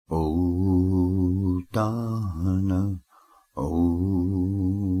Oh, Donna,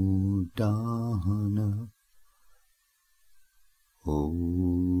 oh, Donna,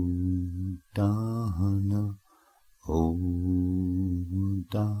 oh, Donna, oh,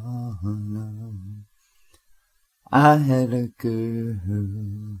 Donna. I had a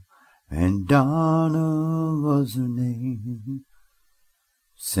girl, and Donna was her name.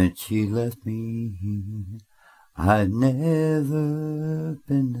 Since she left me, I'd never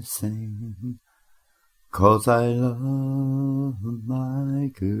been the same, 'cause I love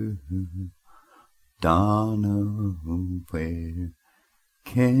my girl. Donna, where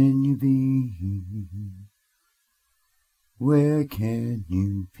can you be? Where can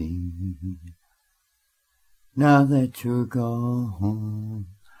you be? Now that you're gone,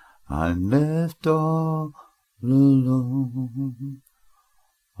 I'm left all alone,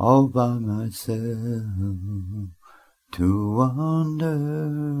 all by myself, to wander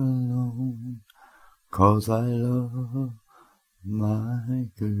alone, 'cause I love my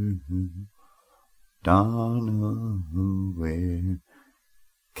girl. Donna, where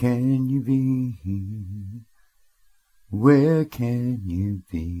can you be? Where can you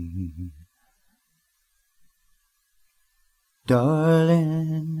be?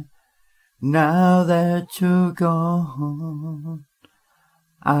 Darling, now that you're gone,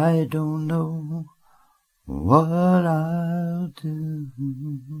 I don't know what I'll do.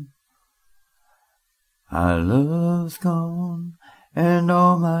 Our love's gone, and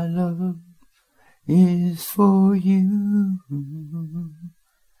all my love is for you.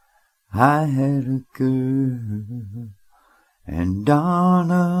 I had a girl, and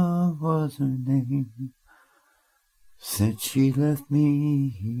Donna was her name. Since she left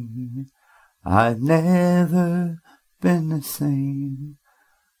me, I've never been the same,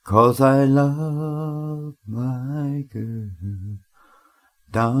 'cause I love my girl.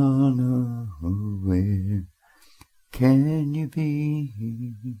 Donna, where can you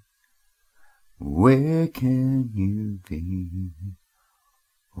be? Where can you be?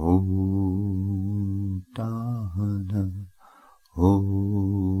 Oh, Donna,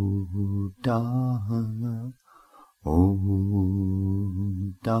 oh, Donna,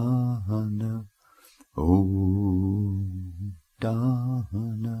 oh, Donna, oh,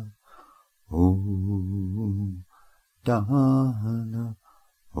 Donna, oh, Donna,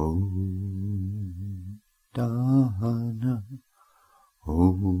 oh, Donna,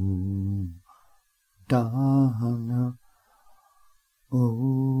 oh, Donna,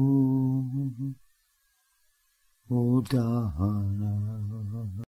 oh, oh, Donna.